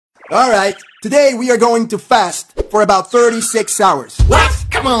Alright, today we are going to fast for about 36 hours. What?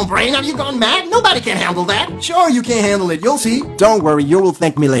 Come on, Brain, have you gone mad? Nobody can handle that. Sure, you can handle it, you'll see. Don't worry, you will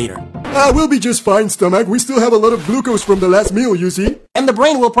thank me later. We'll be just fine, stomach. We still have a lot of glucose from the last meal, you see. And the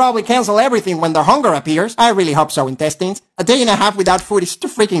brain will probably cancel everything when the hunger appears. I really hope so, intestines. A day and a half without food is too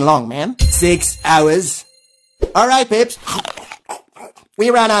freaking long, man. 6 hours. Alright, Pips. We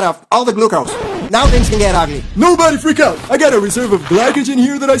ran out of all the glucose. Now things can get ugly. Nobody freak out. I got a reserve of glycogen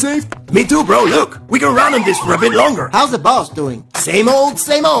here that I saved. Me too, bro, look. We can run on this for a bit longer. How's the boss doing? Same old,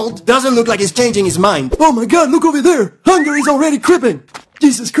 same old. Doesn't look like he's changing his mind. Oh my god, look over there. Hunger is already creeping.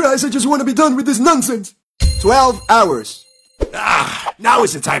 Jesus Christ, I just want to be done with this nonsense. 12 hours. Now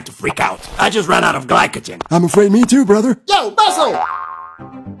is the time to freak out. I just ran out of glycogen. I'm afraid me too, brother. Yo, Bustle!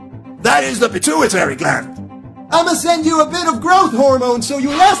 That is the pituitary gland. I'ma send you a bit of growth hormone so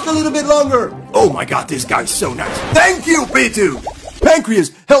you last a little bit longer. Oh my god, this guy's so nice. Thank you, P2.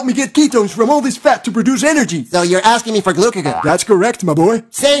 Pancreas, help me get ketones from all this fat to produce energy. So you're asking me for glucagon? That's correct, my boy.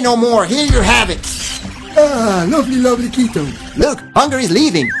 Say no more. Here you have it. Lovely, lovely ketone. Look, hunger is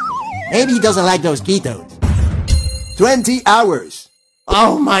leaving. Maybe he doesn't like those ketones. 20 hours.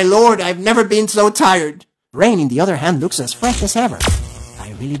 Oh my lord, I've never been so tired. Brain, on the other hand, looks as fresh as ever.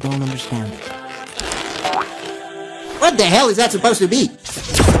 I really don't understand it. What the hell is that supposed to be?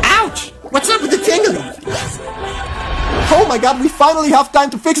 Ouch! What's up with the tingling? Oh my god, we finally have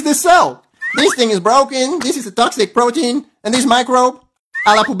time to fix this cell. This thing is broken, this is a toxic protein, and this microbe,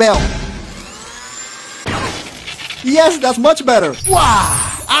 a la poubelle. Yes, that's much better.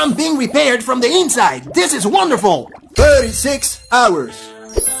 Wow! I'm being repaired from the inside. This is wonderful. 36 hours.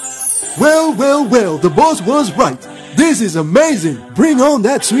 Well, well, well, the boss was right. This is amazing. Bring on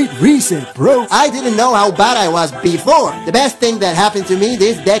that sweet reset, bro. I didn't know how bad I was before. The best thing that happened to me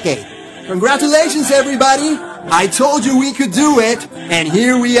this decade. Congratulations, everybody. I told you we could do it, and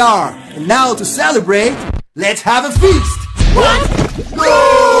here we are. And now to celebrate, let's have a feast. What?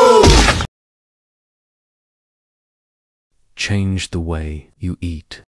 Go! Change the way you eat.